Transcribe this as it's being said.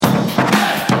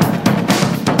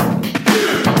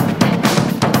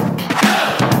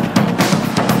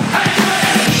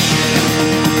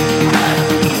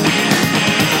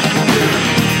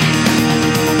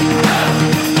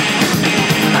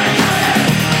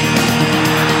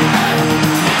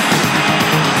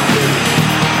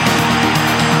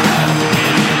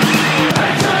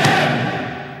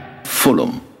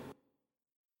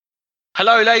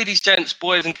Hello, ladies, gents,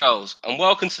 boys and girls, and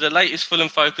welcome to the latest Fulham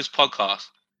Focus podcast.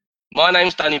 My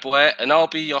name's Danny Boyer, and I'll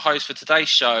be your host for today's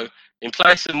show in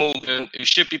place of Morgan, who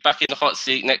should be back in the hot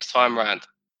seat next time round.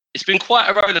 It's been quite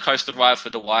a rollercoaster ride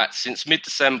for the Whites since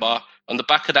mid-December on the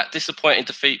back of that disappointing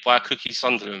defeat by Cookie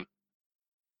Sunderland.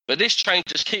 But this train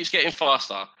just keeps getting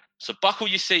faster, so buckle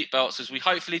your seatbelts as we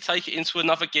hopefully take it into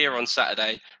another gear on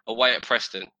Saturday away at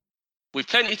Preston. We've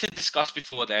plenty to discuss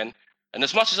before then, and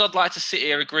as much as I'd like to sit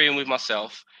here agreeing with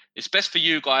myself, it's best for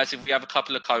you guys if we have a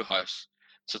couple of co-hosts.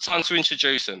 So time to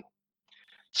introduce them.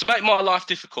 To make my life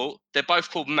difficult, they're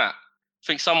both called Matt. I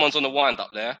think someone's on the wind-up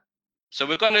there. So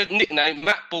we're going to nickname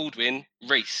Matt Baldwin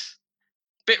Reese.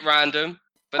 Bit random,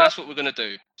 but that's what we're going to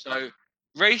do. So,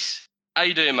 Reese, how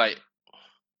you doing, mate?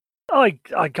 I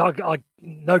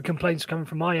no complaints coming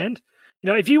from my end. You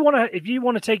know, if you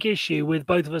want to take issue with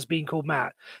both of us being called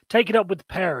Matt, take it up with the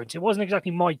parents. It wasn't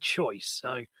exactly my choice,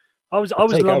 so I was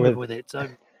lumbered with it. So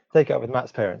take it up with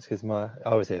Matt's parents because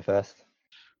I was here first.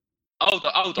 Hold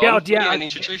on. We ain't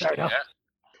introduced you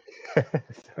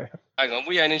yet. Hang on,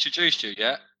 we ain't introduced you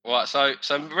yet. Right, so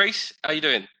Reese, how you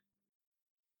doing?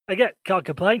 Can't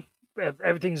complain.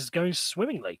 Everything's going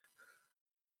swimmingly.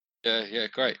 Yeah,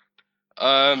 great.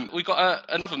 We got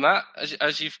another Matt,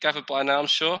 as you've gathered by now, I'm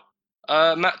sure.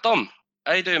 Matt Dom,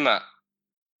 how you doing, Matt?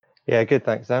 Yeah, good,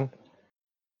 thanks, Dan.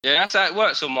 Yeah, that's how it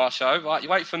works on my show, right? You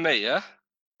wait for me, yeah?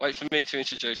 Wait for me to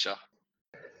introduce you.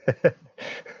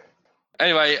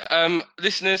 Anyway,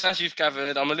 listeners, as you've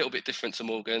gathered, I'm a little bit different to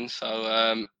Morgan, so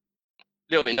a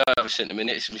little bit nervous in a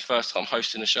minute. It's my first time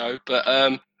hosting a show, but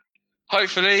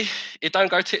hopefully it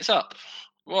don't go tits up.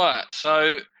 Right,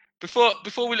 so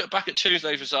before we look back at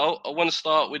Tuesday's result, I want to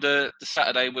start with the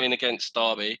Saturday win against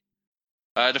Derby.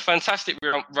 The fantastic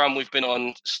run we've been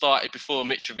on started before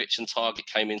Mitrovic and Targett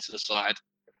came into the side.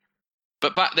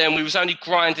 But back then, we was only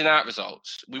grinding out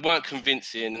results. We weren't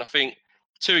convincing. And I think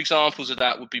two examples of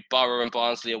that would be Borough and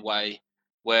Barnsley away,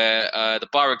 where the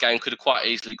Borough game could have quite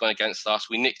easily gone against us.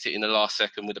 We nicked it in the last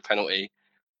second with a penalty.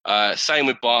 Same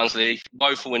with Barnsley,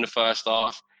 woeful in the first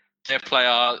half. Their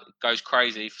player goes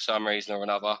crazy for some reason or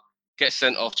another, gets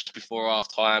sent off just before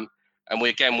half time, and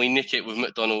we nick it with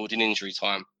McDonald in injury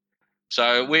time.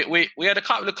 So we had a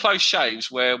couple of close shaves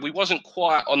where we wasn't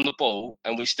quite on the ball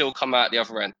and we still come out the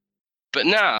other end. But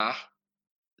now,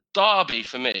 Derby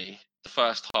for me, the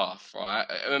first half, right?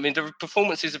 I mean, the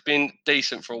performances have been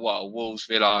decent for a while, Wolves,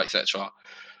 Villa, etc.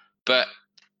 But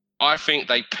I think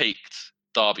they peaked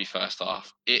Derby first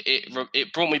half.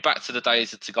 It brought me back to the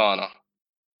days of Tigana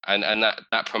and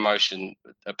that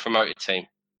promoted team.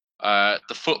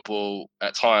 The football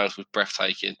at times was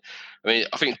breathtaking. I mean,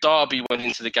 I think Derby went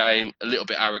into the game a little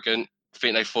bit arrogant. I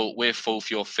think they thought, we're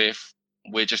fourth, you're fifth.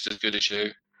 We're just as good as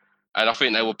you. And I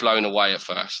think they were blown away at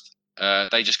first.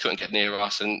 They just couldn't get near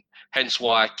us. And hence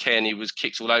why Kenny was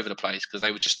kicked all over the place, because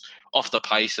they were just off the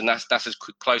pace. And that's as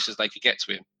close as they could get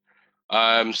to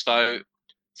him. So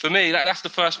for me, that's the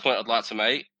first point I'd like to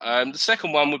make. The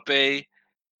second one would be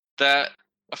that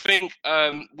I think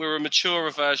we're a maturer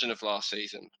version of last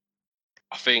season.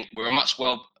 I think we're a much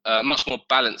more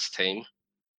balanced team,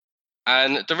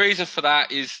 and the reason for that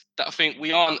is that I think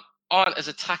we aren't as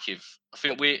attackive. I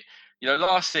think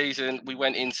last season we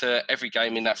went into every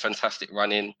game in that fantastic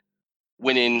run-in,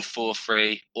 winning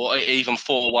 4-3 or even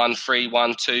 4-1,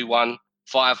 3-1, 2-1,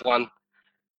 5-1.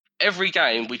 Every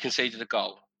game we conceded a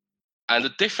goal, and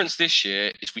the difference this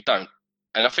year is we don't.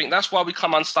 And I think that's why we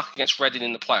come unstuck against Reading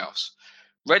in the playoffs.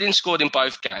 Reading scored in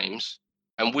both games,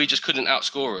 and we just couldn't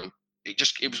outscore them.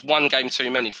 It was one game too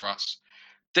many for us.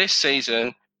 This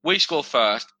season, we score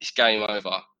first, it's game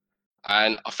over.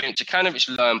 And I think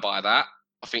Djukanovic learned by that.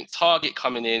 I think Targett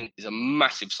coming in is a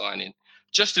massive signing,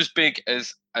 just as big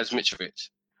as Mitrovic,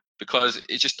 because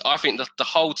I think the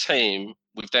whole team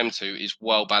with them two is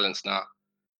well balanced now.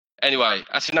 Anyway,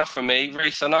 that's enough from me.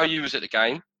 Reese, I know you was at the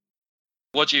game.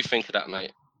 What do you think of that,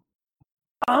 mate?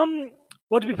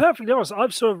 Well, to be perfectly honest,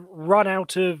 I've sort of run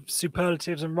out of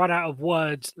superlatives and run out of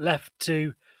words left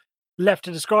to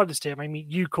describe this team. I mean,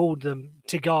 you called them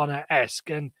Tigana-esque,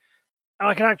 and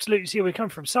I can absolutely see where we come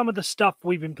from. Some of the stuff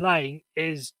we've been playing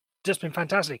is just been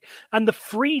fantastic, and the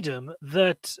freedom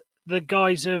that the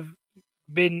guys have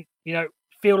been,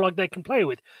 feel like they can play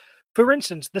with. For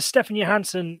instance, the Stefan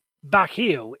Johansson back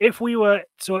heel. If we were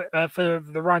for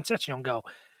the Ryan Sessegnon goal,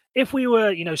 if we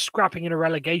were, scrapping in a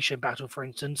relegation battle, for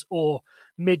instance, or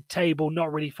mid-table,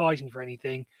 not really fighting for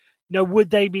anything, would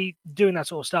they be doing that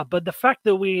sort of stuff? But the fact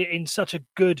that we're in such a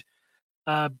good,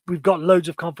 we've got loads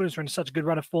of confidence, we're in such a good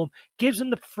run of form, gives them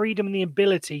the freedom and the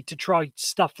ability to try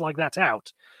stuff like that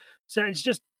out. So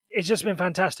it's just been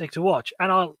fantastic to watch.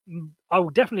 And I will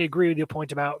definitely agree with your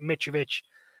point about Mitrovic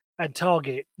and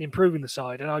Target improving the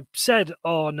side. And I said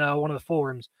on one of the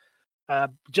forums, I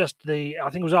think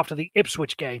it was after the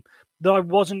Ipswich game, that I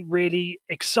wasn't really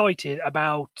excited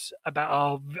about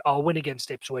our win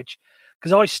against Ipswich,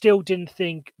 because I still didn't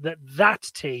think that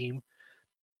team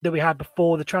that we had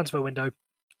before the transfer window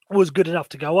was good enough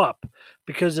to go up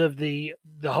because of the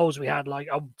holes we had. Like,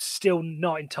 I'm still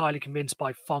not entirely convinced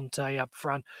by Fonte up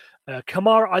front.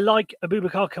 Kamara, I like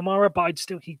Abubakar Kamara, but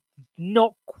he's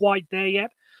not quite there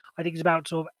yet. I think he's about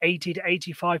sort of 80 to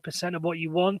 85% of what you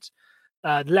want.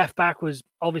 Left back was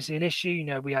obviously an issue. You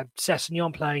know, we had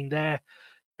Sessegnon playing there,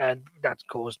 and that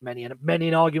caused many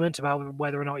an argument about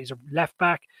whether or not he's a left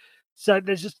back. So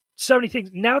there's just so many things.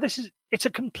 Now it's a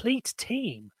complete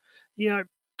team. You know,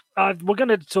 we're going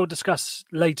to sort of discuss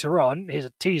later on. Here's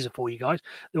a teaser for you guys.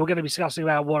 We're going to be discussing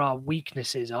about what our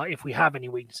weaknesses are, if we have any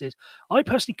weaknesses. I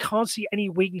personally can't see any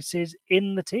weaknesses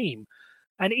in the team.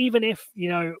 And even if, you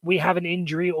know, we have an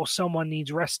injury or someone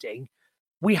needs resting,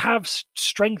 we have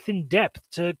strength and depth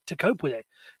to cope with it.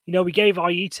 You know, we gave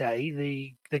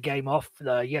Aite the game off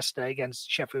yesterday against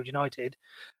Sheffield United.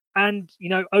 And, you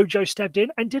know, Ojo stepped in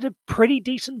and did a pretty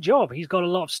decent job. He's got a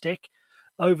lot of stick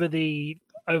over the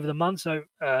months,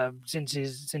 since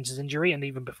his injury and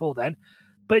even before then.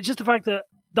 But it's just the fact that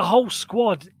the whole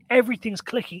squad, everything's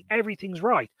clicking, everything's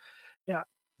right. Yeah,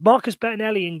 Marcus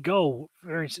Bettinelli in goal,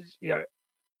 for instance, you know,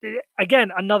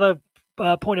 again, another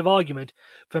point of argument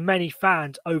for many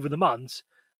fans over the months.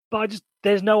 But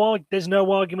there's no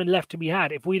argument left to be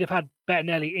had. If we'd have had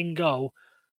Bettinelli in goal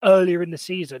earlier in the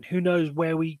season, who knows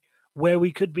where we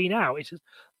could be now? It's just,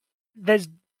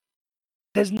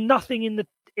 there's nothing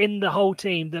in the whole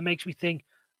team that makes me think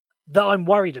that I'm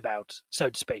worried about, so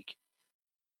to speak.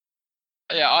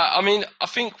 Yeah, I mean, I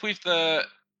think with the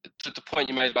point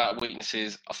you made about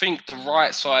weaknesses, I think the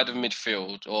right side of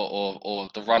midfield or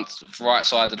the right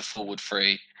side of the forward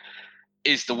three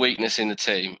is the weakness in the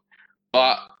team.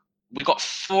 But we've got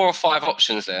 4 or 5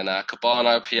 options there now: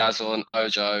 Cabano, Piazon,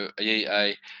 Ojo,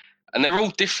 Aite, and they're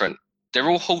all different. They're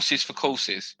all horses for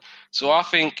courses. So I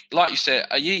think, like you said,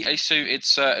 Aite suited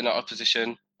certain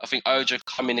opposition. I think Ojo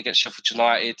come in against Sheffield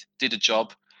United, did a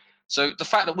job. So the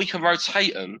fact that we can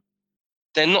rotate them,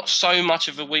 they're not so much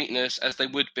of a weakness as they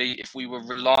would be if we were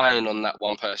relying on that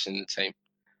one person in the team.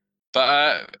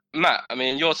 But Matt, I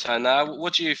mean, your turn now.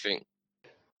 What do you think?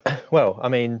 Well, I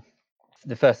mean,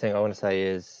 the first thing I want to say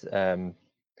is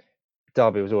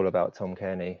Derby was all about Tom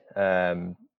Cairney.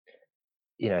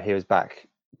 You know, he was back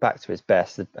to his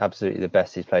best, absolutely the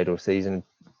best he's played all season,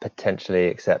 potentially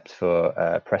except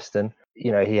for Preston.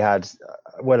 You know, he had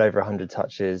well over 100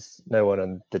 touches. No one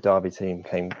on the Derby team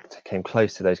came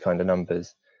close to those kind of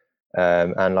numbers.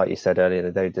 And like you said earlier,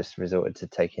 they just resorted to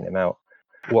taking him out.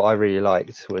 What I really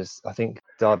liked was, I think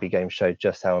Derby game showed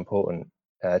just how important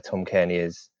Tom Cairney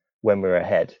is when we're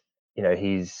ahead. You know,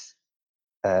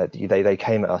 they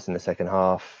came at us in the second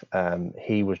half.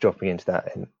 He was dropping into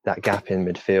that gap in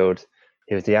midfield.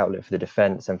 He was the outlet for the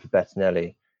defence and for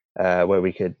Bettinelli, where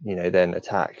we could, you know, then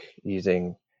attack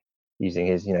using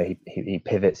his, you know, he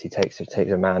pivots, he takes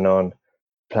a man on,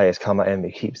 players come at him,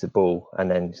 he keeps the ball, and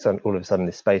then all of a sudden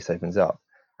this space opens up.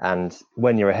 And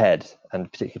when you're ahead,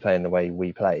 and particularly playing the way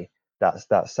we play, that's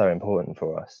so important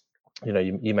for us. You know,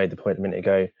 you made the point a minute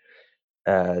ago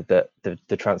that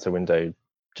the transfer window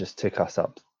just took us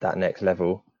up that next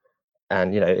level,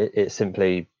 and you know, it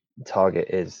simply, Target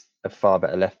is a far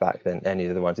better left back than any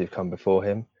of the ones who've come before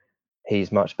him.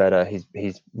 He's much better.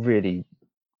 He's really,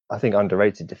 I think,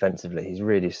 underrated defensively. He's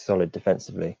really solid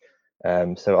defensively.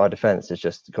 So our defense has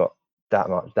just got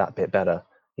that bit better.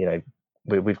 You know,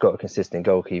 we've got a consistent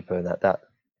goalkeeper, and that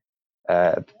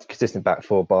consistent back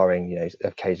four, barring, you know,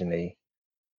 occasionally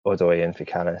Odoi and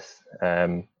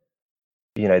Fikalis.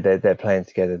 You know, they're playing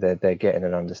together. They're getting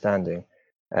an understanding.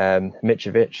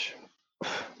 Mitrovic,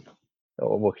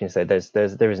 what can you say?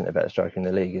 There isn't a better striker in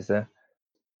the league, is there?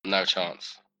 No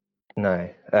chance. No.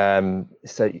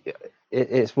 So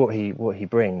it's what he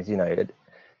brings. You know,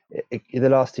 the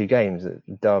last 2 games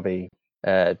at Derby,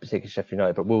 particularly Sheffield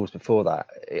United, but Wolves before that,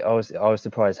 I was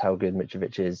surprised how good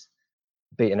Mitrovic is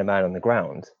beating a man on the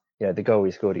ground. You know, the goal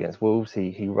he scored against Wolves,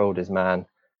 he rolled his man,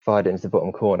 fired it into the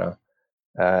bottom corner.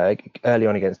 Early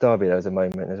on against Derby, there was a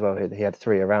moment as well. He had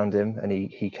 3 around him, and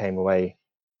he came away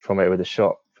from it with a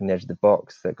shot from the edge of the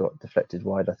box that got deflected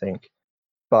wide, I think.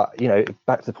 But, you know,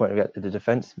 back to the point of the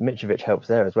defence, Mitrovic helps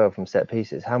there as well from set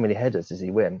pieces. How many headers does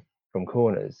he win from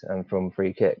corners and from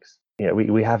free kicks? You know,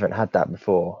 we haven't had that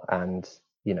before. And,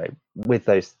 you know, with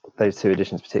those 2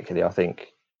 additions particularly, I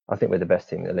think we're the best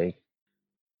team in the league.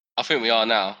 I think we are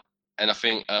now. And I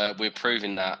think we're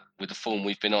proving that with the form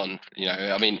we've been on. You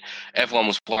know, I mean, everyone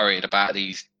was worried about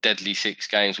these deadly 6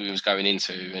 games we was going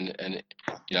into, and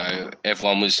you know,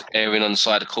 everyone was erring on the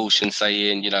side of caution,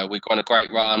 saying, you know, we've gone a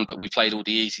great run, but we played all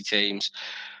the easy teams.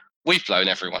 We've blown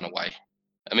everyone away.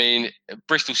 I mean,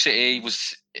 Bristol City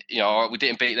was, you know, we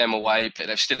didn't beat them away, but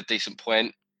they're still a decent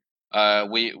point.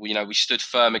 We stood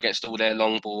firm against all their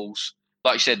long balls.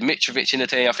 Like you said, Mitrovic in the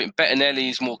team. I think Bettinelli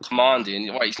is more commanding.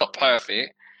 Right, he's not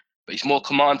perfect, but he's more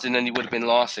commanding than he would have been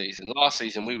last season. Last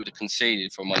season, we would have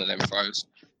conceded from one of them throws.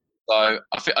 So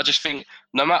I just think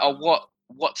no matter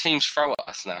what teams throw at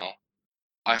us now,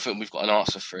 I think we've got an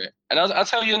answer for it. And I'll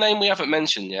tell you a name we haven't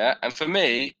mentioned yet. And for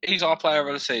me, he's our player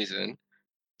of the season.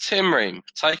 Tim Ream,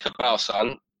 take a bow,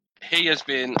 son. He has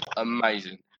been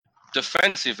amazing.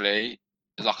 Defensively,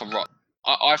 like a rock.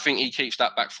 I think he keeps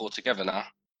that back four together now.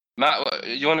 Matt,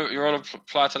 you want to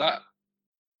reply to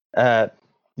that?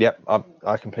 Yep,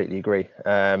 I completely agree.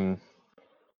 I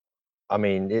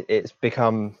mean, it's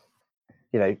become,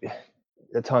 you know,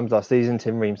 at times last season,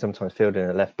 Tim Ream sometimes fielding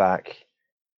at left back.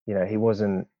 You know, he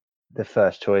wasn't the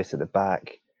first choice at the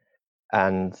back.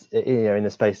 And, you know, in the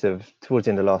space of towards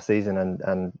the end of last season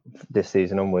and this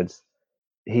season onwards,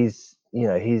 he's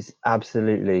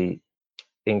absolutely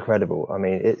incredible. I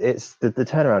mean, it's the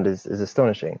turnaround is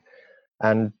astonishing.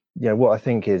 And, you know, what I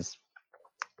think is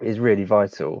really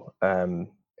vital.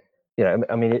 You know,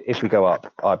 I mean, if we go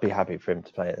up, I'd be happy for him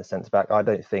to play at the centre back. I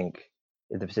don't think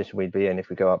in the position we'd be in if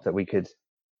we go up that we could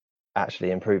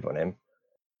actually improve on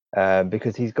him,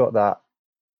 because he's got that.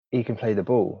 He can play the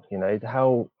ball. You know,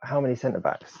 how many centre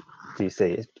backs do you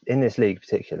see in this league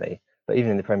particularly, but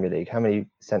even in the Premier League? How many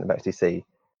centre backs do you see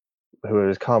who are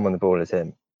as calm on the ball as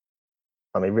him?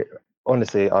 I mean,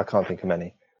 honestly, I can't think of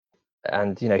many.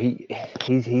 And you know,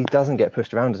 he doesn't get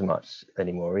pushed around as much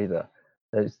anymore either.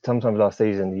 Sometimes last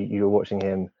season you were watching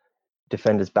him,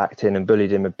 defenders backed in and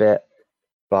bullied him a bit,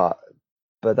 but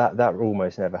that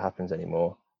almost never happens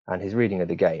anymore. And his reading of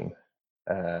the game,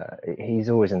 he's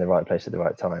always in the right place at the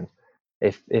right time.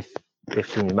 If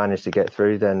teams manage to get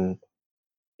through, then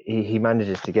he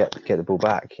manages to get the ball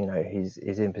back. You know, he's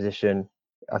in position.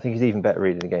 I think he's even better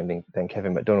reading the game than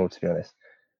Kevin McDonald, to be honest.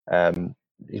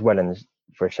 He's well in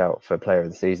for a shout for player of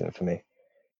the season for me.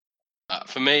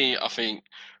 For me, I think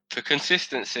for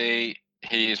consistency,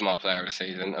 he is my player of the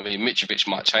season. I mean, Mitrovic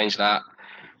might change that.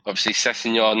 Obviously,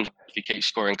 Sessegnon, if he keeps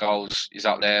scoring goals, is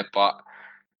up there. But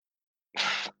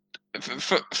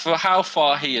for how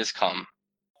far he has come,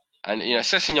 and you know,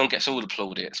 Sessegnon gets all the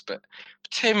plaudits, but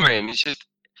Tim Ream is just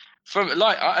and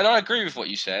I agree with what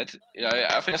you said. You know,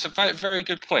 I think that's a very, very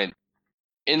good point.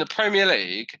 In the Premier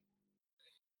League,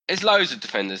 there's loads of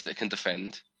defenders that can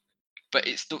defend, but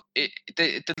it's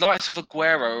the likes of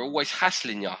Aguero are always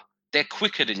hassling you. They're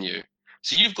quicker than you,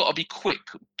 so you've got to be quick,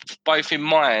 both in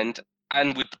mind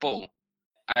and with the ball.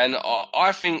 And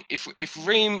I think if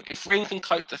Ream can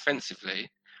cope defensively,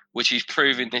 which he's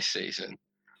proven this season,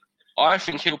 I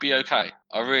think he'll be okay.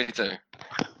 I really do.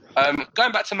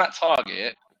 Going back to Matt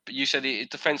Targett, you said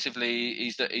defensively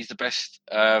he's the best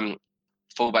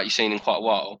fullback you've seen in quite a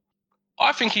while.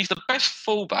 I think he's the best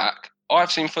fullback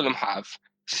I've seen Fulham have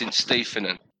since Steve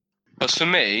Finnan. But for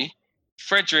me,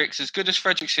 Fredericks, as good as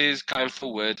Fredericks is going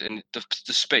forward and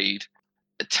the speed,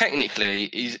 technically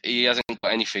he hasn't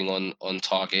got anything on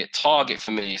Targett. Targett for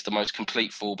me is the most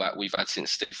complete fullback we've had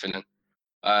since Steve Finnan.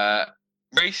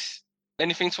 Reese,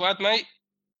 anything to add, mate?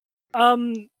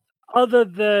 Other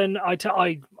than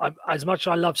I as much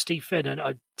as I love Steve Finnan,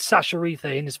 Sasha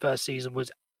Aretha in his first season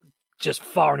was just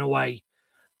far and away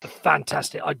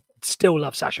fantastic. I still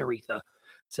love Sasha Aretha,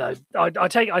 so I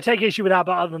take issue with that.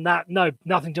 But other than that, no,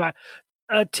 nothing to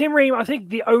add. Tim Ream, I think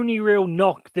the only real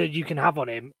knock that you can have on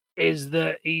him is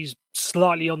that he's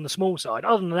slightly on the small side.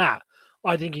 Other than that,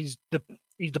 I think he's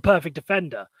the perfect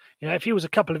defender. You know, if he was a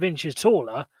couple of inches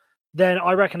taller, then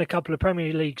I reckon a couple of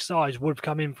Premier League sides would have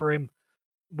come in for him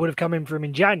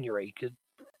in January.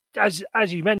 Because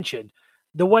as you mentioned,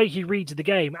 the way he reads the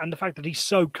game and the fact that he's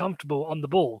so comfortable on the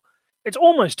ball, it's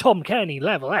almost Tom Cairney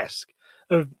level-esque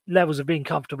of levels of being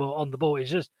comfortable on the ball.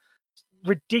 It's just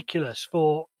ridiculous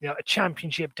for a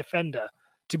championship defender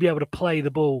to be able to play the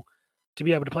ball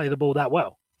that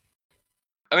well.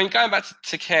 I mean, going back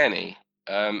to Cairney,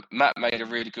 Matt made a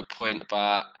really good point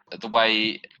about the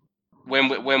way when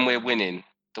we're winning,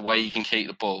 the way you can keep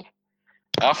the ball.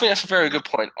 I think that's a very good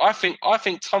point. I think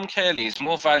Tom Cairney is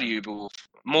more valuable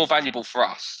for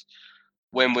us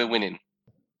when we're winning.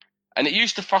 And it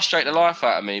used to frustrate the life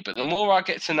out of me, but the more I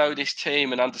get to know this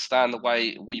team and understand the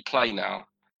way we play now,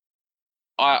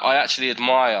 I actually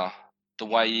admire the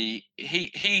way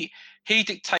he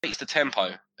dictates the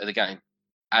tempo of the game.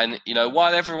 And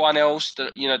while everyone else,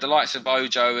 the likes of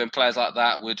Ojo and players like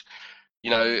that would,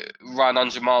 run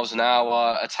 100 miles an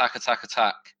hour, attack.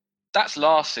 That's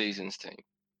last season's team.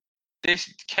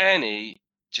 This Kearney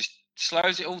just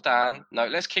slows it all down. No,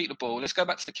 let's keep the ball. Let's go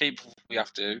back to the keeper if we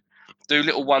have to. Do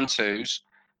little 1-2s.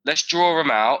 Let's draw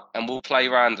them out and we'll play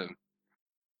random.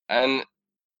 And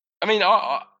I mean,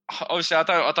 obviously, I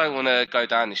don't want to go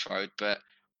down this road, but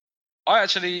I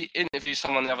actually interviewed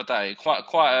someone the other day,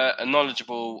 quite a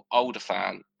knowledgeable older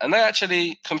fan, and they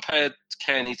actually compared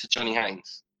Kearney to Johnny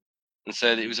Haynes and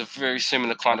said it was a very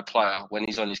similar kind of player when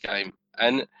he's on his game.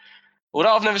 And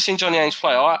although I've never seen Johnny Haynes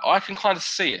play, I can kind of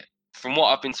see it from what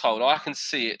I've been told. I can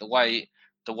see it the way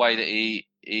that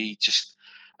he just,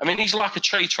 I mean, he's like a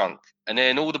tree trunk, and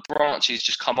then all the branches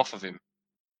just come off of him.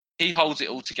 He holds it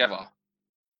all together.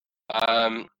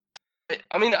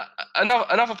 I mean,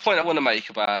 another point I want to make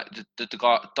about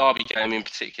the Derby game in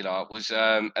particular was,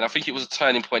 and I think it was a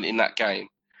turning point in that game,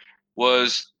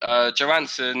 was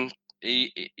Johansson.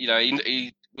 He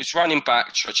was running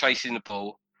back, chasing the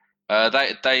ball.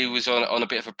 They was on a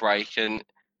bit of a break, and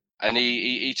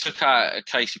he took out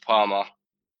Casey Palmer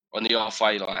on the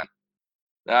halfway line.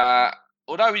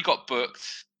 Although he got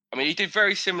booked, I mean, he did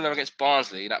very similar against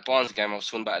Barnsley, that Barnsley game I was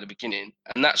talking about at the beginning,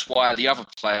 and that's why the other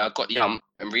player got the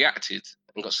and reacted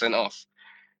and got sent off.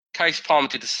 Casey Palmer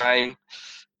did the same.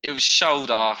 It was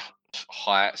shoulder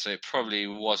height, so it probably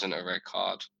wasn't a red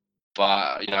card.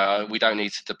 But we don't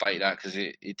need to debate that because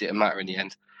it didn't matter in the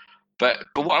end. But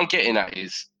what I'm getting at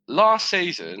is, last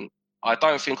season, I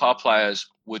don't think our players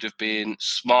would have been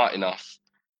smart enough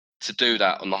to do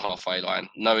that on the halfway line,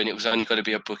 knowing it was only going to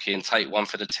be a booking, take one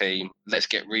for the team, let's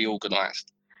get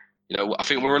reorganised. I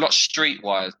think we're a lot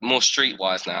more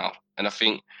streetwise now, and I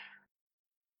think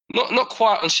not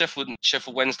quite on Sheffield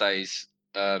Wednesday's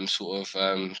levels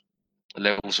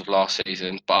of last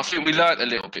season, but I think we learnt a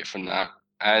little bit from that,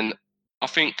 and I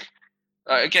think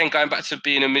again going back to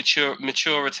being a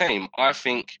maturer team, I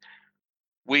think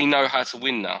we know how to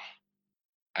win now,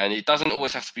 and it doesn't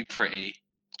always have to be pretty.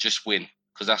 Just win,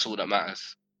 because that's all that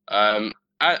matters.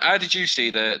 How did you see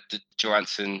the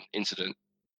Johansson incident,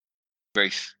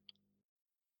 Reece?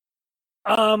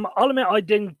 I'll admit I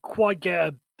didn't quite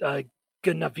get a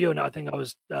good enough view on it. I think I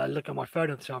was looking at my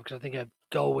phone at the time because I think a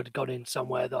goal would have gone in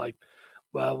somewhere that I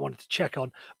wanted to check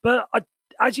on. But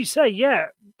as you say, yeah,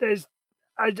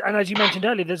 and as you mentioned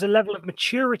earlier, there's a level of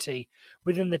maturity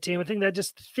within the team. I think they're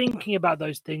just thinking about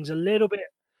those things a little bit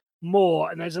more,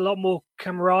 and there's a lot more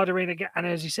camaraderie, and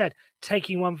as you said,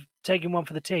 taking one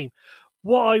for the team.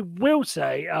 What I will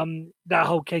say, that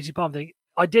whole Casey Palmer thing,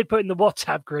 I did put in the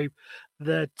WhatsApp group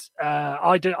that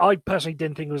I personally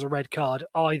didn't think it was a red card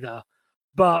either,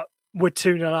 but we're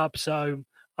 2-0 up, so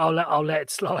I'll let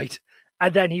it slide.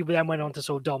 And then he then went on to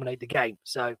sort of dominate the game,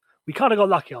 so we kind of got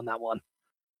lucky on that one.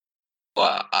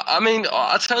 Well, I mean,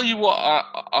 I'll tell you what,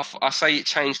 I say it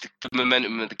changed the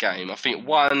momentum of the game. I think,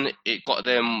 one, it got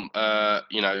them,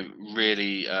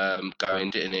 really going,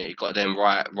 didn't it? It got them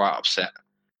right upset,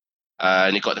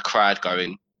 and it got the crowd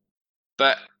going.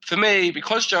 But for me,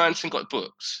 because Johansson got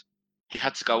booked, he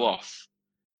had to go off.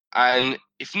 And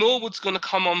if Norwood's going to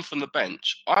come on from the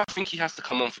bench, I think he has to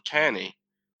come on for Kearney.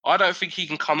 I don't think he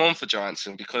can come on for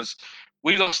Johansson because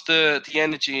we lost the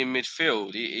energy in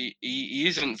midfield. He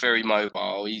isn't very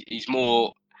mobile. He's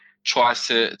more tries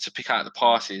to pick out the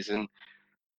passes, and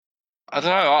I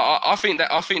don't know. I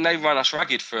think they ran us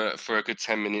ragged for a good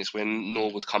 10 minutes when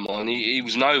Norwood come on. He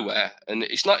was nowhere, and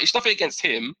it's nothing against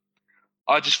him.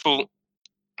 I just thought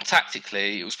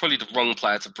tactically it was probably the wrong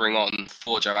player to bring on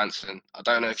for Johansson. I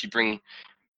don't know if you bring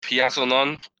Piazon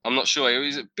on. I'm not sure. It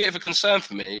was a bit of a concern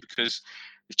for me because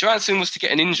if Johansson was to get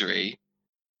an injury,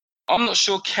 I'm not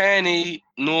sure Kearney,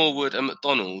 Norwood and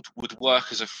McDonald would work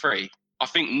as a three. I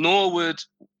think Norwood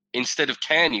instead of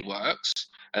Kearney works,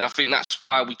 and I think that's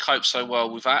why we coped so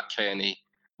well without Kearney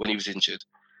when he was injured.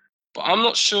 But I'm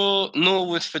not sure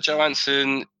Norwood for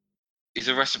Johansson is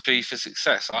a recipe for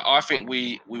success. I think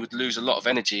we would lose a lot of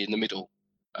energy in the middle.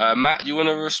 Matt, you want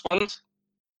to respond?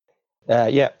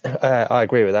 I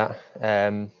agree with that.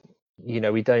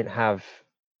 We don't have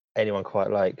anyone quite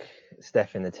like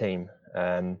Steph in the team.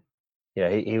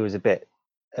 He was a bit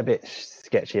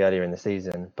sketchy earlier in the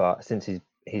season, but since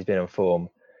he's been on form,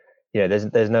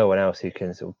 there's no one else who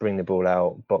can sort of bring the ball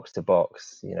out box to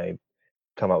box,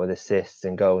 come up with assists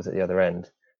and goals at the other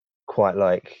end, quite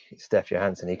like Steph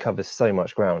Johansson. He covers so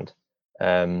much ground.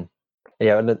 In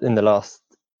the last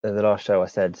show, I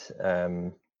said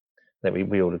that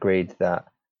we all agreed that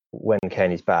when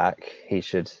Kearney's back, he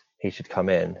should come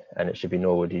in, and it should be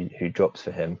Norwood who drops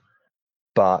for him.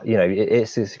 But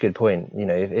it's a good point.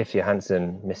 If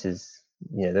Johansson misses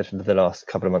the last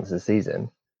couple of months of the season,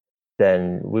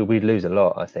 then we'd lose a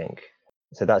lot, I think.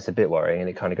 So that's a bit worrying, and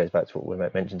it kind of goes back to what we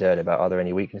mentioned earlier about, are there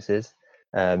any weaknesses?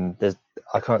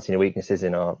 I can't see any weaknesses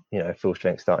in our full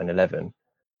strength starting 11,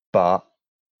 but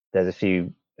there's a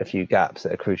few gaps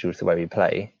that are crucial to the way we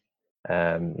play.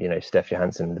 Steph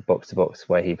Johansson, the box to box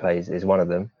way he plays is one of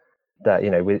them. That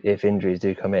if injuries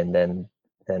do come in,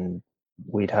 then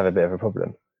we'd have a bit of a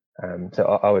problem.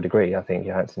 So I would agree. I think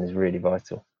Johansson is really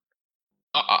vital.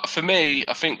 For me,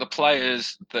 I think the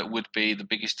players that would be the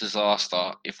biggest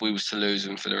disaster if we was to lose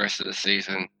him for the rest of the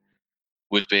season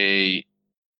would be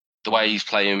the way he's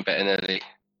playing Bettinelli,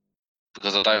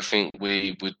 because I don't think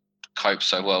we would cope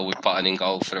so well with Button in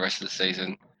goal for the rest of the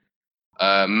season.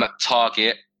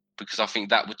 Target, because I think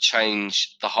that would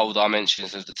change the whole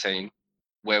dimensions of the team.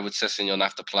 Where would Sessegnon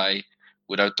have to play?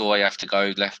 Would Odoi have to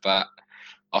go left back?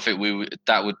 I think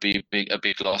that would be a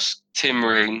big loss. Tim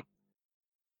Ring,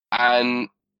 and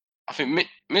I think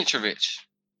Mitrovic.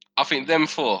 I think them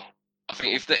four. I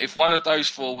think if one of those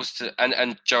four was to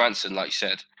and Johansson, like you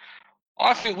said,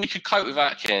 I think we could cope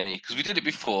without Kenny because we did it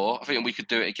before. I think we could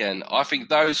do it again. I think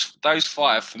those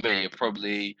five for me are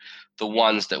probably the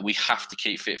ones that we have to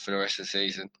keep fit for the rest of the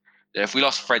season. Yeah, if we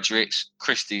lost Fredericks,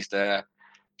 Christie's there,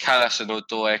 Callas and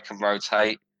Odoi can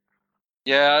rotate.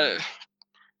 Yeah,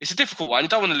 it's a difficult one. You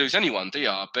don't want to lose anyone, do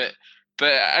you? But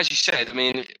as you said, I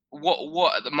mean,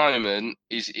 what at the moment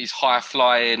is high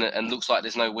flying and looks like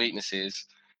there's no weaknesses.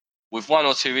 With one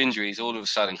or two injuries, all of a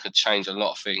sudden could change a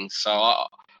lot of things. So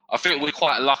I think we're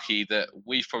quite lucky that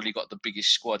we've probably got the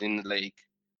biggest squad in the league.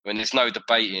 I mean, there's no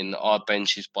debating our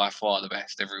bench is by far the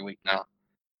best every week now.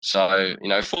 So,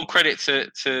 full credit to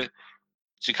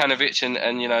Jokanovic and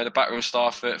the backroom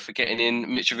staff for getting in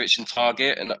Mitrovic and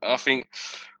Target. And I think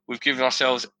we've given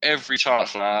ourselves every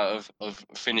chance now of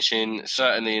finishing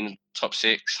certainly in the top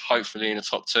 6, hopefully in the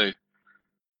top 2.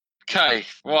 Okay,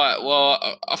 right.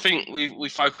 Well, I think we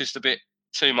focused a bit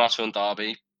too much on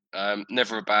Derby.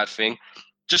 Never a bad thing.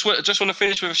 Just want to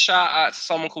finish with a shout out to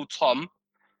someone called Tom.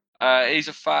 He's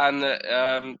a fan that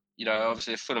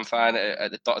obviously a Fulham fan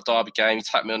at the Derby game. He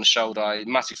tapped me on the shoulder. He's a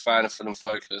massive fan of Fulham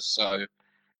Focus. So,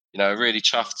 really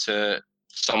chuffed to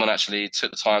someone actually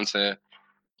took the time to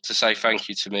say thank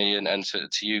you to me and to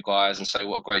you guys and say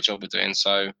what a great job we're doing.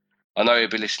 So I know he'll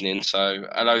be listening. So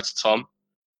hello to Tom.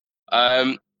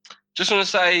 Just want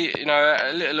to say,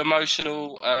 a little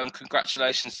emotional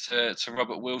congratulations to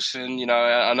Robert Wilson.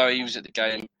 I know he was at the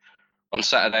game on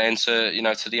Saturday, and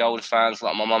to the older fans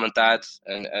like my mum and dad,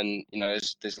 and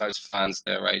there's loads of fans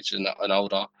their age and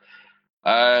older.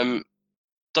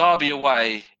 Derby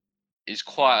away is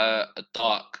quite a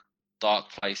dark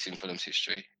place in Fulham's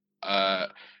history. A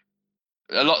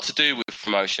lot to do with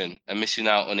promotion and missing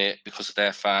out on it because of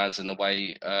their fans and the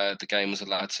way the game was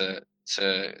allowed to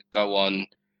go on.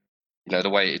 The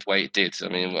way it did. I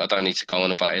mean, I don't need to go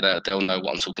on about it. They'll know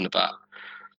what I'm talking about.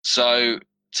 So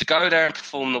to go there and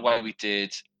perform the way we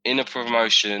did in a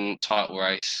promotion title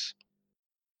race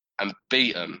and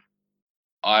beat them,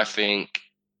 I think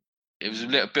it was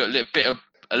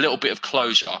a little bit of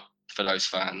closure for those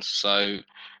fans. So,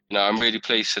 I'm really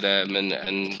pleased for them, and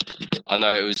I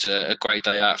know it was a great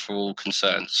day out for all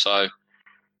concerned. So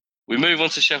we move on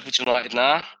to Sheffield United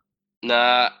now.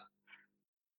 Now,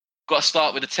 got to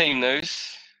start with the team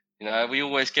news. We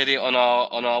always get it on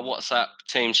our WhatsApp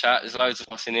team chat. There's loads of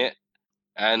us in it,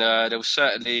 and there was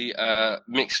certainly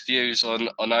mixed views on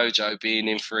Ojo being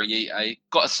in for a Yite.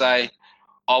 Got to say,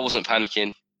 I wasn't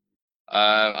panicking.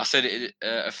 I said it,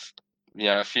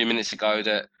 a few minutes ago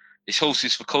that it's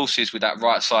horses for courses with that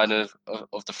right side of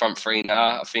the front three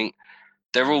now. I think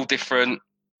they're all different.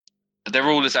 They're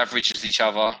all as average as each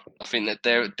other. I think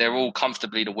that they're all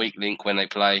comfortably the weak link when they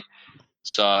play.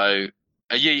 So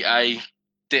Yite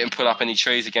didn't pull up any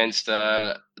trees against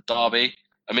Derby.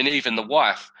 I mean, even the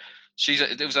wife,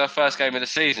 it was her first game of the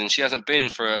season. She hasn't been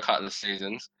for a couple of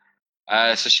seasons.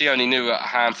 So she only knew a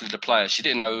handful of the players. She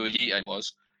didn't know who Yite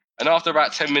was. And after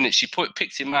about 10 minutes, she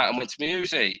picked him out and went to me,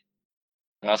 "Who's he?"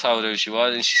 And I told her who she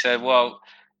was. And she said, "Well,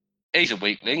 he's a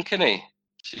weak link, isn't he?"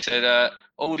 She said,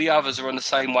 "All the others are on the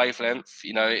same wavelength.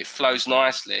 It flows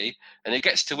nicely. And it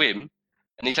gets to him.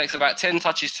 And he takes about 10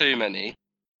 touches too many.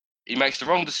 He makes the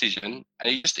wrong decision, and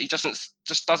he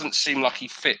doesn't seem like he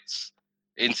fits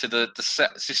into the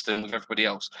set system with everybody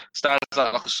else. Stands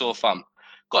out like a sore thumb."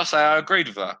 Got to say, I agreed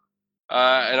with her,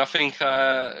 and I think,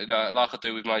 like I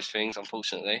do with most things,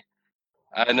 unfortunately,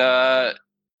 and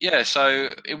so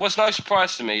it was no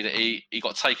surprise to me that he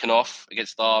got taken off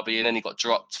against Derby, and then he got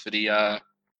dropped for the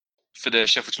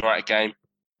Sheffield United game.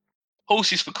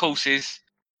 Horses for courses.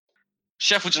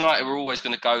 Sheffield United were always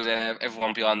going to go there,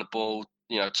 everyone behind the ball,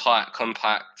 tight,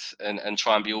 compact, and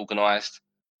try and be organised.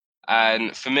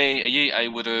 And for me,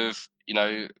 Ayite would have,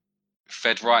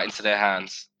 fed right into their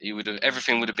hands.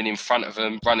 Everything would have been in front of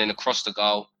them, running across the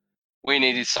goal. We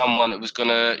needed someone that was going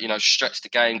to, stretch the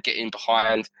game, get in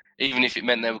behind, even if it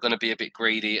meant they were going to be a bit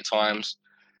greedy at times.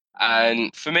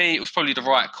 And for me, it was probably the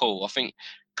right call. I think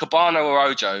Kebano or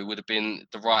Ojo would have been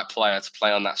the right player to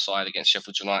play on that side against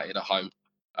Sheffield United at home.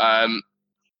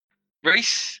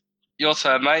 Reese, your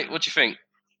turn, mate. What do you think?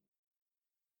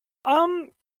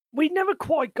 We never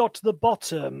quite got to the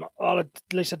bottom, or at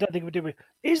least I don't think we did.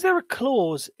 Is there a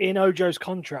clause in Ojo's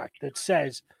contract that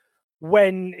says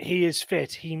when he is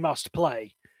fit, he must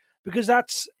play? Because I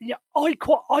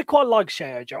quite like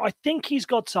Shea Ojo. I think he's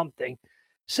got something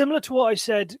similar to what I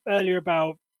said earlier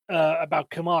about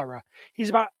Kamara. He's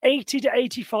about 80 to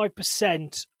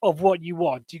 85% of what you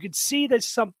want. You can see there's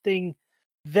something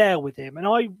there with him, and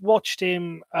I watched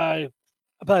him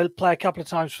play a couple of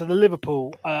times for the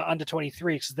Liverpool under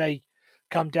 23 because they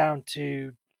come down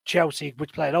to Chelsea,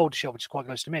 which play at Aldershot, which is quite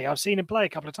close to me. I've seen him play a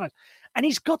couple of times, and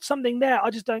he's got something there. I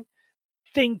just don't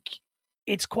think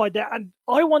it's quite there. And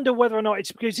I wonder whether or not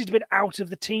it's because he's been out of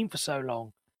the team for so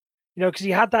long. Because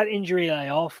he had that injury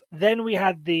layoff. Then we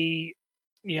had the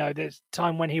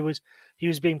time when he was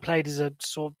being played as a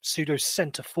sort of pseudo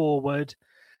centre forward.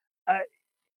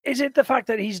 Is it the fact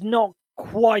that he's not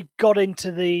quite got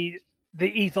into the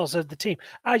ethos of the team?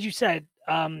 As you said,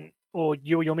 or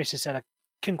your missus said, I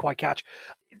couldn't quite catch.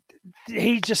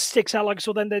 He just sticks out like a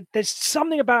sore. Then there's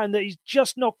something about him that he's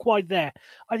just not quite there.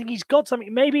 I think he's got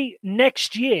something. Maybe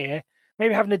next year,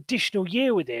 maybe have an additional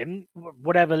year with him,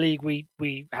 whatever league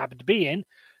we happen to be in.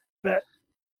 But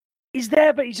he's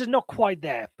there, but he's just not quite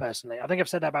there, personally. I think I've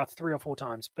said that about 3 or 4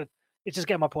 times, but it's just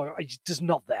getting my point. He's just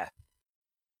not there.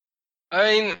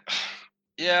 I mean,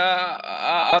 yeah,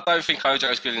 I don't think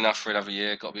Ojo's good enough for another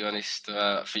year. Got to be honest.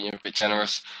 I think you're a bit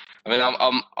generous. I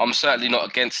mean, I'm certainly not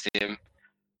against him,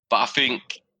 but I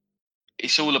think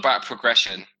it's all about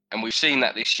progression, and we've seen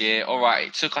that this year. All right,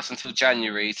 it took us until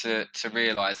January to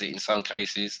realise it in some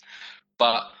cases,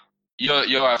 but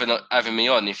you're having me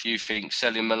on if you think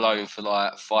selling Malone for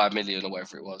like 5 million or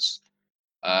whatever it was,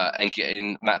 and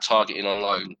getting Matt Targett in on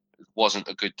loan wasn't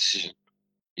a good decision.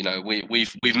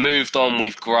 We've moved on,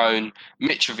 we've grown.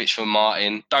 Mitrovic and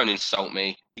Martin, don't insult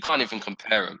me. You can't even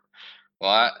compare them,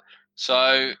 right?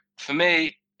 So for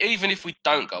me, even if we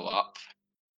don't go up,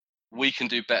 we can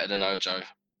do better than Ojo.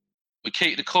 We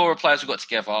keep the core of players we've got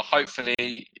together.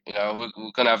 Hopefully, we're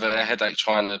going to have a headache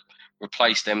trying to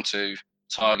replace them to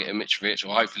Targett and Mitrovic,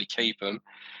 or hopefully keep them.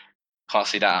 Can't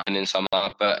see that happening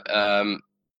somehow. But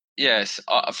yes,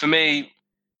 for me,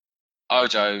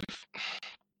 Ojo,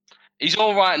 he's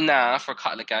all right now for a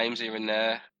couple of games here and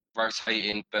there,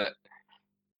 rotating, but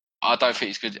I don't think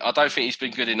he's good. I don't think he's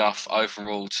been good enough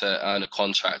overall to earn a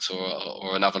contract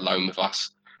or another loan with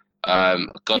us.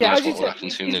 God knows what will happen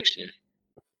to him next year.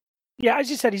 Yeah,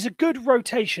 as you said, he's a good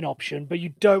rotation option, but you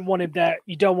don't want him there.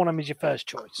 You don't want him as your first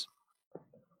choice.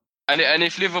 And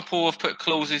if Liverpool have put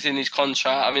clauses in his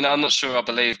contract, I mean, I'm not sure I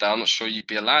believe that. I'm not sure you'd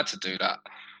be allowed to do that.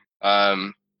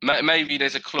 Maybe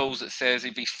there's a clause that says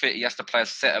if he's fit, he has to play a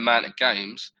set amount of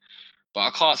games. But I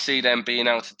can't see them being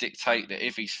able to dictate that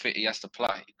if he's fit, he has to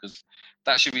play, because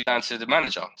that should be down to the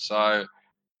manager. So,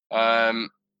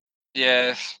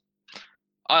 yeah,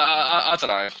 I don't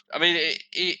know. I mean,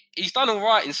 he's done all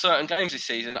right in certain games this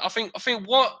season. I think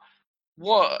what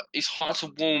is hard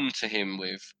to warm to him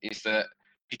with is that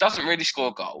he doesn't really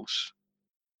score goals.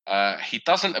 He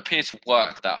doesn't appear to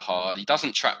work that hard. He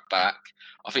doesn't track back.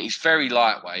 I think he's very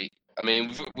lightweight. I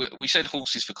mean, we said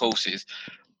horses for courses.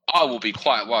 I will be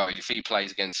quite worried if he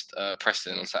plays against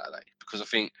Preston on Saturday, because I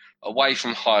think away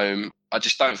from home, I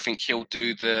just don't think he'll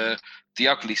do the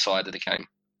ugly side of the game.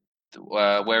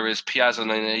 Whereas Piazza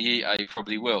and Ayite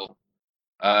probably will.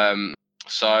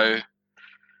 So,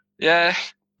 yeah,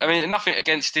 I mean, nothing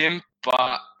against him,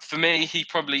 but for me, he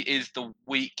probably is the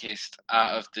weakest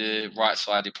out of the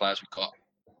right-sided players we've got.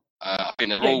 I think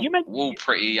they're all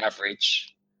pretty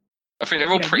average. I think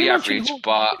they're all pretty average,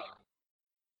 but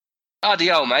bloody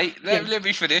hell, mate. Let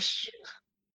me finish.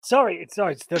 Sorry, it's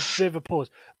a bit of a pause.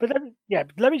 But then,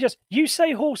 let me just, you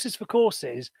say horses for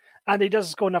courses, and he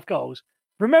doesn't score enough goals.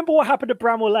 Remember what happened at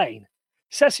Bramwell Lane?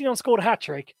 Sessegnon scored a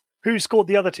hat-trick. Who scored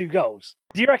the other 2 goals?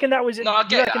 Do you reckon that was it? No, I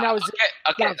get that.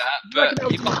 I get that,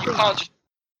 but you can't just...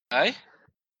 Eh?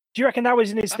 Do you reckon that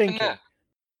was in his thinking? There.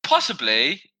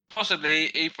 Possibly,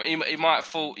 he might have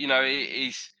thought,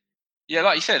 he's... Yeah,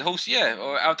 like you said, horse. Yeah,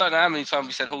 or I don't know how many times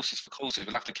we said horses for courses.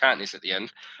 We'll have to count this at the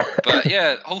end. But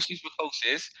yeah, horses for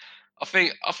courses. I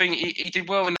think he did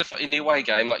well in the away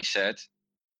game, like you said.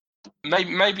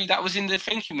 maybe that was in the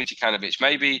thinking with Jokanovic.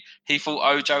 Maybe he thought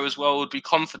Ojo as well would be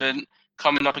confident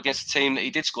coming up against a team that he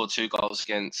did score 2 goals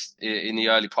against in the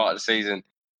early part of the season.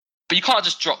 But you can't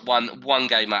just drop one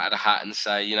game out of the hat and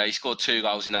say, he scored 2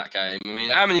 goals in that game. I mean,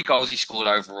 how many goals he scored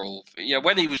overall?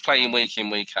 When he was playing week in,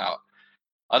 week out,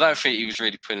 I don't think he was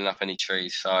really putting up any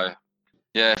trees. So,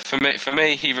 yeah, for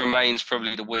me, he remains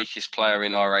probably the weakest player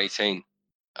in R18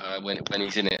 when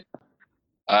he's in it.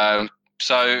 Matt,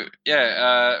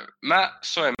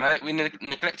 sorry, mate, we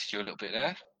neglected you a little bit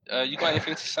there. You got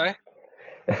anything to say?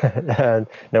 No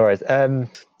worries. I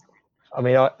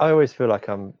mean, I always feel like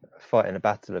I'm fighting a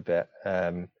battle a bit.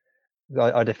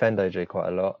 I defend OJ quite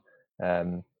a lot.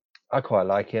 I quite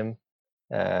like him.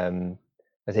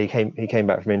 As he came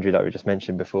back from injury, like we just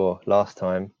mentioned before, last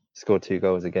time scored 2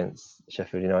 goals against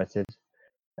Sheffield United,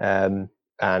 and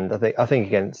I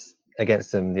think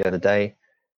against them the other day,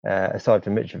 aside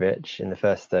from Mitrovic in the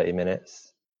first 30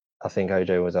 minutes, I think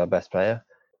OJ was our best player.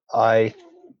 I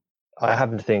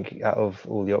happen to think out of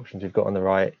all the options we've got on the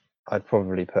right, I'd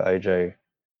probably put Ojo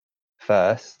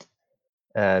first.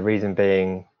 Reason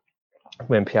being,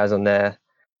 when Piaz's on there,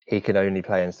 he can only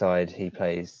play inside. He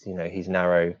plays, he's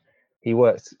narrow. He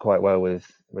works quite well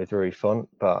with Rui Font,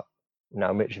 but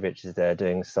now Mitrovic is there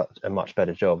doing such a much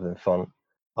better job than Font.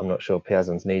 I'm not sure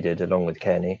Piazon's needed along with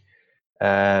Kearney.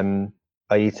 Aite,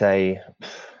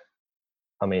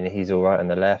 I mean, he's all right on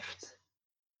the left.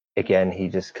 Again, he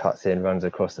just cuts in, runs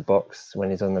across the box when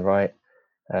he's on the right,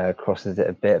 crosses it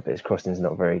a bit, but his crossing's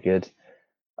not very good.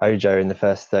 Ojo in the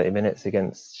first 30 minutes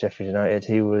against Sheffield United,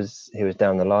 he was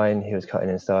down the line, he was cutting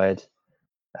inside.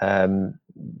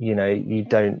 You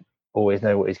don't always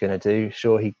know what he's going to do.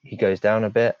 Sure, he goes down a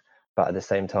bit, but at the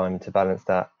same time, to balance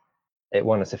that, it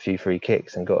won us a few free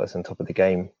kicks and got us on top of the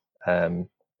game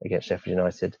against Sheffield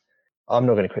United. I'm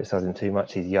not going to criticise him too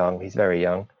much. He's young. He's very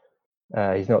young.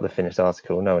 He's not the finished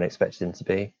article. No one expected him to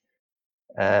be.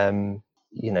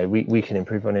 We can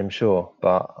improve on him, sure,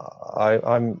 but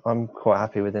I'm quite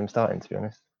happy with him starting, to be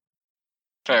honest.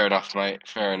 Fair enough, mate.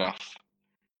 Fair enough.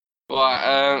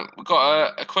 Right, we've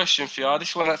got a question for you.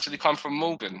 This one actually come from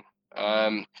Morgan.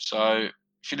 So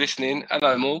if you're listening,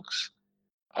 hello, Morgs.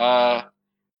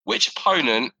 Which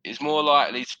opponent is more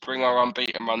likely to bring our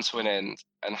unbeaten run to an end,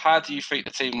 and how do you think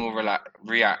the team will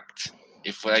react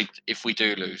if we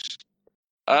do lose?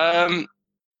 I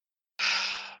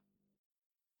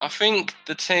think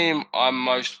the team I'm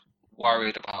most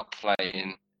worried about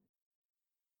playing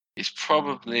is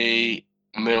probably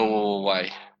Millwall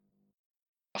away.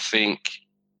 I think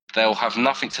they'll have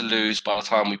nothing to lose by the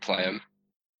time we play them.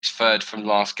 It's third from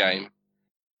last game,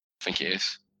 I think it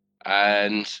is.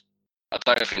 And I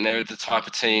don't think they're the type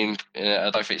of team, I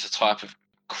don't think it's the type of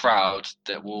crowd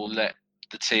that will let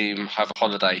the team have a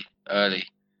holiday early.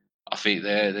 I think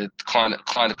they're the kind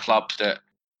of club that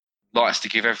likes to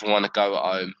give everyone a go at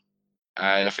home.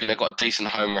 And I think they've got a decent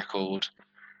home record.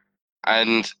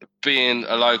 And being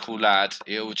a local lad,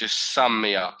 it will just sum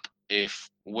me up if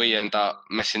we end up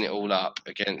messing it all up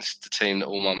against the team that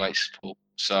all my mates support.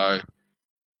 So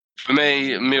for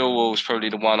me, Millwall is probably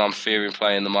the one I'm fearing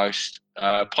playing the most.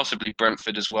 Possibly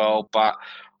Brentford as well. But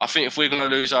I think if we're going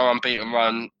to lose our unbeaten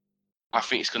run, I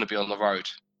think it's going to be on the road.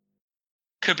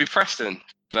 Could be Preston,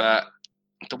 but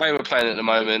the way we're playing at the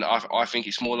moment, I think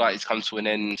it's more likely to come to an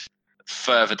end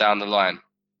further down the line.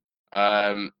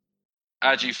 How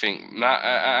do you think, Matt?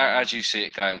 How do you see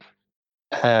it going?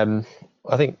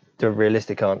 I think the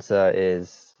realistic answer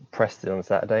is Preston on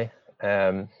Saturday.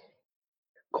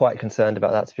 Quite concerned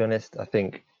about that, to be honest. I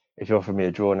think if you offer me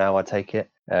a draw now, I'd take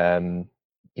it.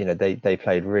 They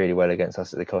played really well against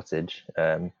us at the Cottage.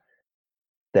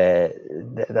 They're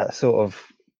that sort of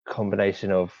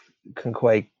combination of can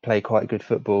play quite good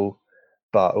football,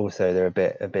 but also they're a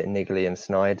bit niggly and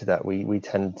snide that we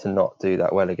tend to not do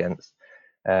that well against.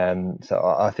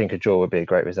 So I think a draw would be a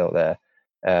great result there.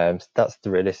 That's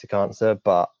the realistic answer,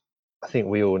 but I think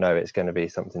we all know it's going to be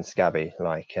something scabby,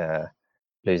 like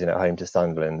losing at home to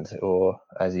Sunderland, or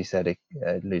as you said,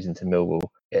 losing to Millwall.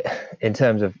 In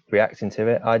terms of reacting to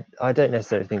it, I don't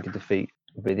necessarily think a defeat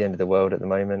will be the end of the world at the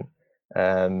moment.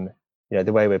 The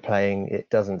way we're playing, it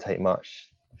doesn't take much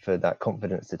for that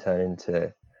confidence to turn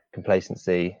into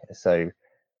complacency. So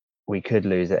we could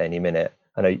lose at any minute.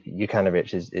 I know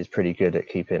Jokanovic is pretty good at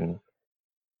keeping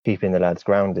the lads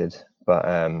grounded, but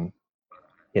and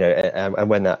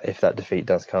if that defeat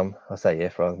does come, I'll say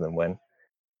if rather than when.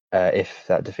 If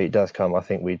that defeat does come, I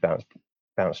think we'd bounce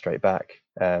straight back.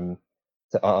 So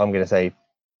I'm going to say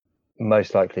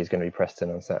most likely is going to be Preston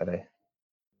on Saturday.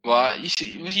 Well, you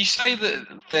say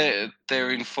that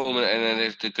they're in form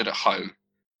and they're good at home,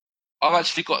 I've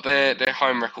actually got their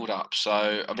home record up.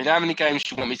 So, I mean, how many games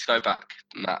do you want me to go back,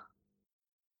 Matt?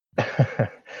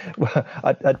 Well,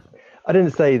 I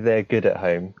didn't say they're good at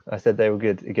home. I said they were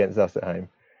good against us at home.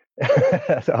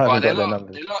 So I haven't got their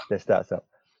numbers, their stats up.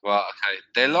 Right, okay.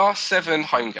 Their last 7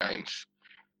 home games,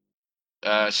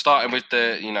 starting with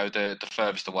the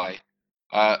furthest away,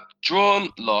 drawn,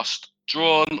 lost,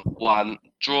 drawn, won,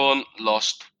 drawn,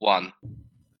 lost, won.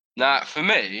 Now, for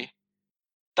me,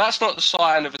 that's not the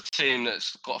sign of a team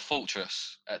that's got a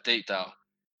fortress at Deepdale.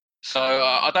 So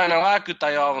I don't know how good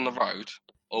they are on the road,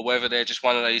 or whether they're just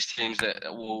one of those teams that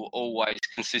will always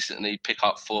consistently pick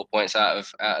up 4 points out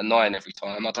of 9 every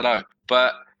time. I don't know,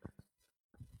 but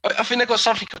I think they've got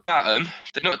something about them.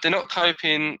 They're not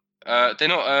coping. They're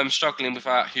not struggling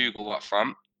without Hugo up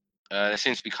front. They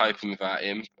seem to be coping without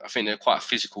him. I think they're quite a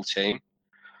physical team.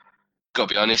 Got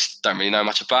to be honest, don't really know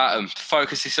much about them.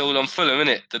 Focus is all on Fulham, isn't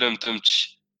it?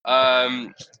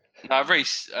 Now,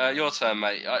 Reese, your turn,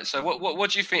 mate. So, what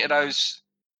do you think of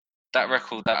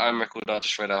that home record I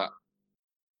just read out?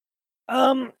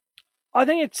 I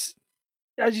think it's,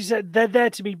 as you said, they're there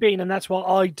to be beaten, and that's why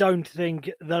I don't think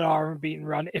that are unbeaten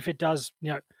run. If it does,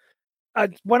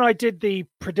 when I did the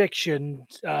prediction,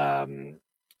 someone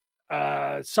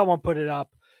put it up.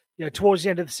 Towards the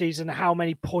end of the season, how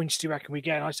many points do you reckon we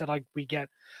get? And I said we get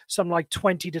something like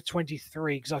 20 to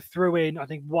 23 because I threw in, I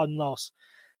think, 1 loss.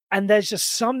 And there's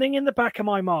just something in the back of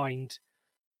my mind.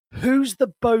 Who's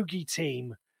the bogey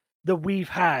team that we've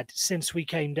had since we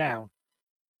came down?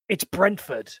 It's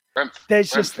Brentford.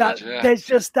 There's just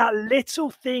that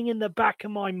little thing in the back of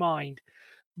my mind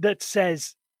that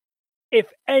says,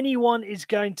 if anyone is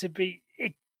going to be,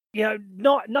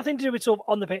 nothing to do with sort of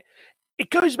on the pitch. It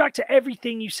goes back to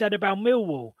everything you said about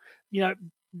Millwall.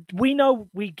 We know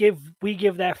we give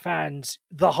their fans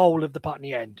the whole of the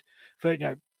Putney end. For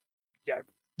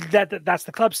that's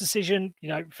the club's decision.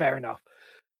 Fair enough.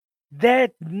 They're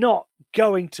not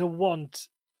going to want.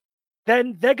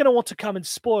 Then they're going to want to come and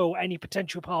spoil any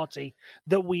potential party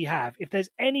that we have. If there's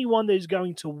anyone that is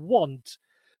going to want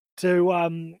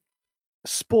to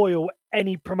spoil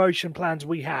any promotion plans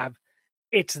we have,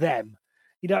 it's them.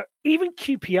 Even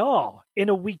QPR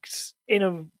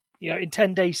in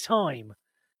 10 days' time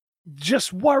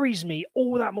just worries me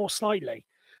all that more slightly.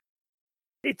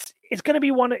 It's going to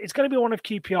be one of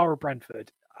QPR or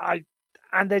Brentford.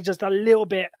 And there's just a little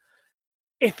bit.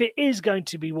 If it is going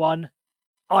to be one,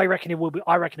 I reckon it will be.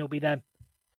 I reckon it'll be them.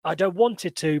 I don't want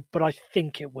it to, but I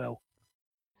think it will.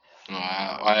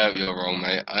 I hope you're wrong,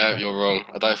 mate. I hope you're wrong.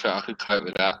 I don't think I could cope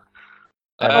with that.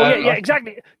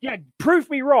 Exactly. Yeah, prove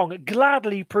me wrong.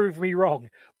 Gladly prove me wrong.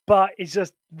 But it's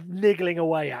just niggling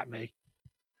away at me.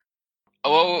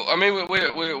 Well, I mean,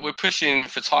 we're pushing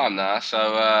for time now,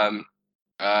 so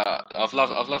I've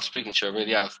loved speaking to you, I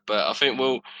really have. But I think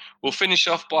we'll finish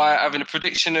off by having a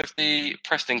prediction of the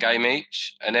Preston game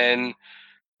each, and then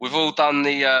we've all done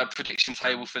the prediction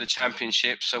table for the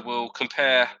Championship, so we'll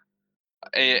compare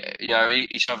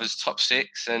each other's top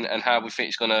 6 and how we think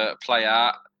it's going to play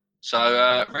out.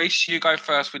 So, Reece, you go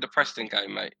first with the Preston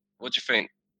game, mate. What do you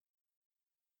think?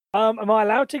 Am I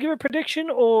allowed to give a prediction,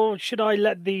 or should I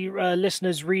let the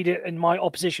listeners read it in my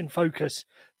opposition focus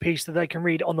piece that they can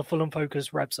read on the Fulham Focus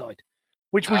website?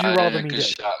 Which would you rather me do?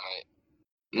 Shot,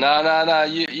 mate. No.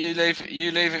 You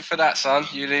leave it for that, son.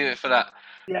 You leave it for that.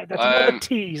 Yeah, that's another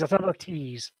tease. That's another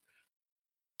tease.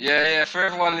 Yeah. For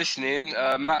everyone listening,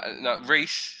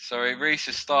 Reece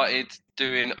has started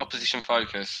doing opposition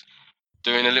focus,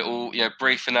 doing a little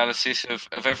brief analysis of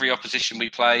every opposition we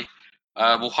play.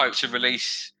 We'll hope to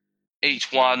release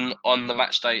each one on the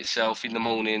match day itself in the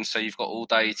morning, so you've got all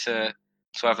day to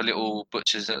have a little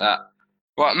butchers at that.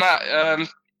 Right, Matt, do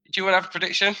you want to have a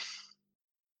prediction?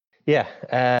 Yeah,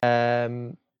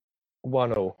 1-1.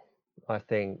 I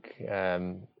think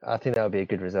that would be a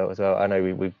good result as well. I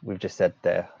know we've just said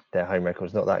their home record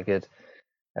is not that good,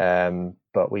 but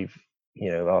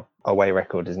our away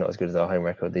record is not as good as our home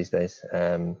record these days.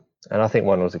 And I think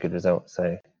 1-1 was a good result,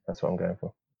 so that's what I'm going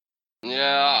for.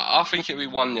 Yeah, I think it'll be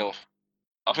 1-0.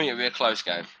 I think it'll be a close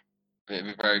game.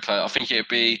 It'll be very close. I think it'll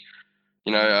be,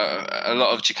 a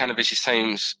lot of Djukanovic's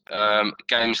teams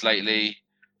games lately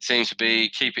seem to be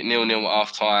keep it 0-0 at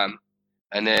half time,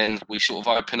 and then we sort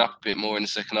of open up a bit more in the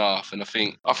second half. And I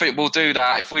think we'll do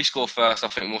that. If we score first, I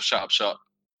think we'll shut up shop.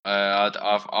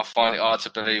 I find it hard to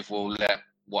believe we'll let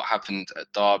what happened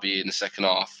at Derby in the second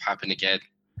half happen again,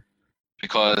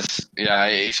 because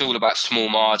it's all about small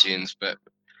margins. But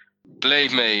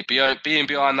believe me, being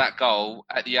behind that goal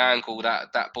at the angle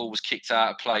that ball was kicked out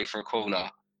of play for a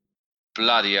corner,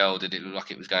 bloody hell did it look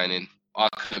like it was going in. I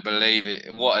couldn't believe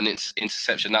it. What an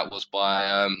interception that was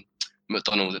by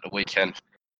McDonald at the weekend.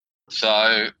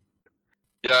 So,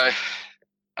 I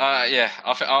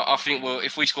think we'll,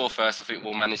 if we score first, I think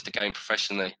we'll manage the game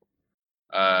professionally.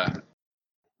 But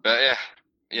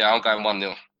yeah, I'm going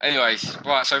 1-0. Anyways,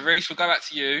 right. So Reece, we'll go back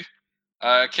to you.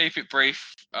 Keep it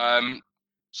brief.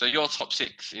 So your top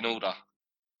 6 in order.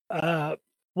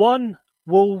 1,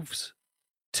 Wolves.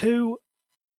 2,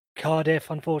 Cardiff,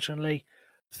 unfortunately.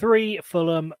 3,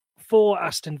 Fulham. 4,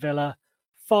 Aston Villa.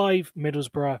 5,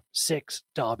 Middlesbrough. 6,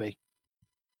 Derby.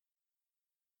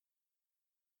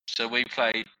 So we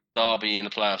played Derby in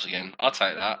the playoffs again. I'll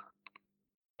take that.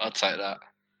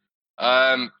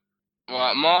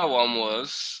 Right, my one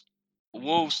was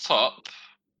Wolves top,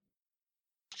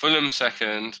 Fulham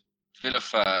 2nd, Villa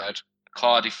 3rd,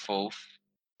 Cardiff 4th,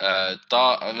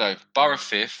 Borough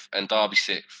 5th, and Derby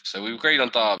 6th. So we agreed on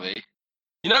Derby.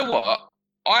 You know what?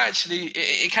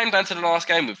 It came down to the last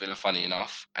game with Villa, funny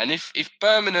enough. And if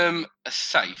Birmingham are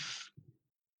safe,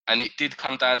 and it did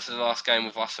come down to the last game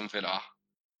with us and Villa,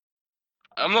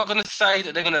 I'm not going to say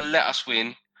that they're going to let us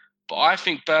win, but I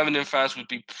think Birmingham fans would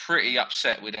be pretty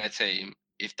upset with their team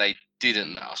if they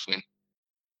didn't let us win.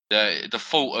 The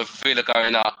fault of Villa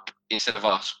going up instead of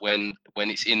us when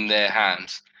it's in their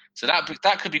hands. So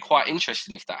that could be quite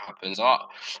interesting if that happens.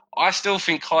 I still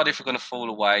think Cardiff are going to fall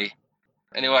away.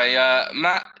 Anyway,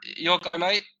 Matt, your go,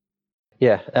 mate.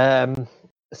 Yeah.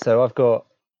 So I've got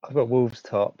Wolves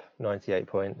top, 98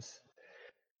 points.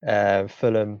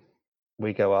 Fulham,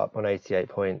 we go up on 88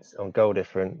 points on goal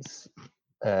difference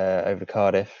over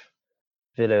Cardiff.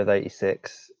 Villa with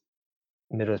 86,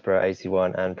 Middlesbrough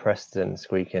 81, and Preston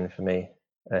squeaking for me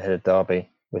ahead of Derby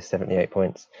with 78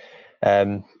 points.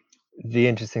 The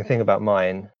interesting thing about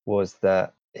mine was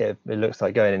that it looks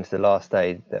like going into the last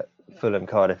day that Fulham,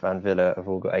 Cardiff, and Villa have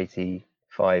all got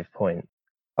 85 points.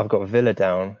 I've got Villa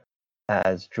down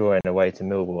as drawing away to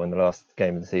Millwall in the last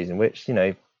game of the season, which,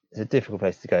 is a difficult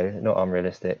place to go, not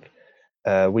unrealistic.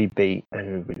 We beat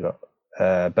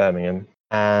Birmingham,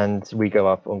 and we go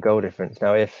up on goal difference.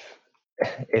 Now, if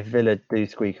Villa do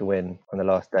squeak a win on the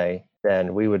last day,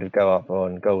 then we would go up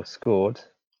on goals scored,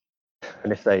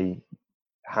 and if they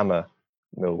hammer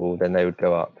Millwall, then they would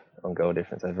go up on goal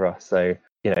difference over us. So,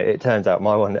 it turns out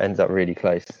my one ends up really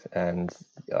close, and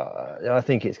I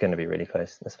think it's going to be really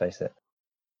close, let's face it.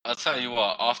 I'll tell you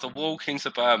what, after walking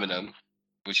to Birmingham,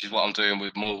 which is what I'm doing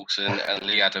with Morgs and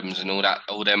Lee Adams and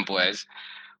all them boys,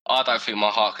 I don't think my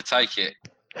heart could take it.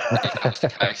 If that was the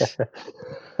case.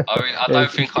 I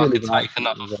don't think I could take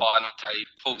another final day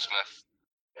Portsmouth.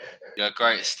 Yeah,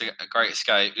 great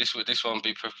escape. This one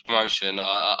be promotion.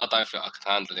 I don't think I could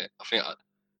handle it.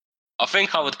 I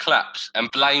think I would collapse and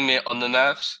blame it on the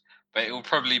nerves, but it will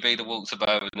probably be the walk to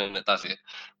Birmingham that does it.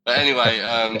 But anyway,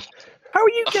 how are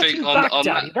you getting back,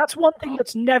 Danny? That's one thing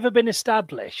that's never been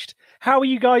established. How are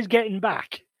you guys getting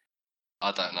back?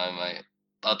 I don't know, mate.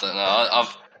 I don't know.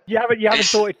 You haven't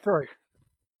thought it through.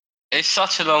 It's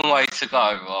such a long way to go,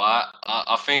 right?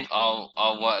 I think I'll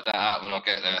work that out when I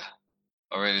get there.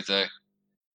 I really do.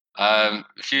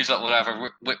 If you lot will have a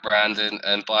whip round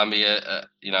and buy me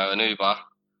an Uber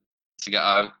to get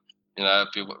home,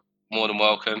 be more than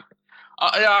welcome.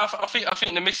 I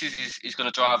think the missus is going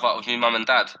to drive up with me mum and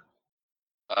dad.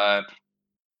 Not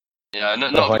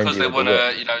because they want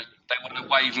to, they want to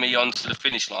wave me onto the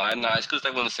finish line. No, it's because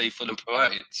they want to see Fulham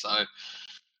promoted. So,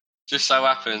 just so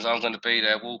happens I'm going to be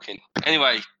there walking.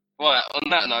 Anyway, right, on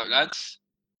that note, lads,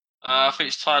 I think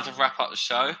it's time to wrap up the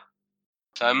show.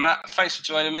 So, Matt, thanks for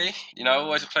joining me.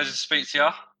 Always a pleasure to speak to you.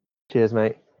 Cheers,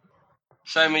 mate.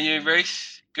 Same with you,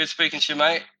 Reece. Good speaking to you,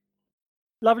 mate.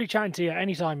 Lovely chatting to you.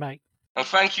 Anytime, mate. And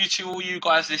thank you to all you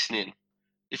guys listening.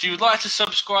 If you would like to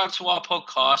subscribe to our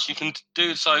podcast, you can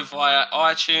do so via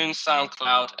iTunes,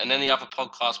 SoundCloud, and any other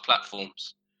podcast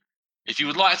platforms. If you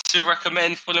would like to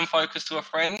recommend Fulham Focus to a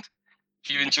friend, if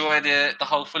you enjoy the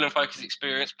whole Fulham Focus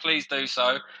experience, please do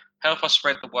so. Help us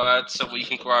spread the word so we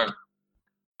can grow.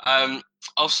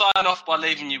 I'll sign off by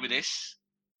leaving you with this.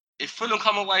 If Fulham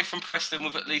come away from Preston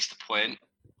with at least a point,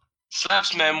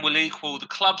 Slavs men will equal the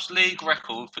club's league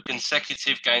record for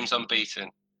consecutive games unbeaten.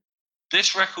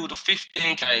 This record of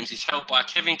 15 games is held by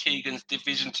Kevin Keegan's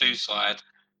Division 2 side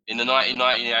in the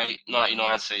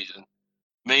 1998-99 season,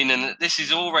 meaning that this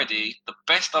is already the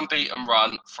best unbeaten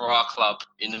run for our club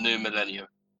in the new millennium.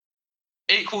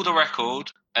 Equal the record,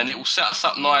 and it will set us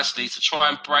up nicely to try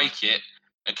and break it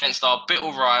against our bitter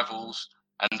rivals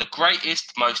and the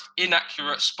greatest, most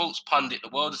inaccurate sports pundit the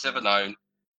world has ever known,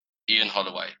 Ian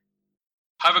Holloway.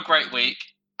 Have a great week,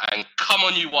 and come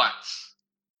on, you Whites!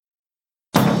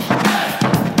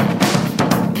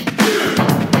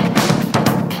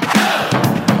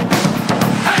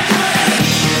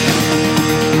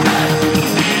 Hey!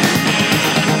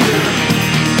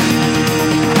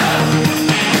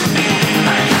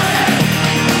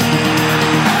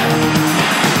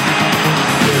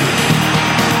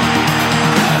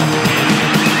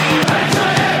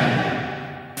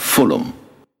 Fulham.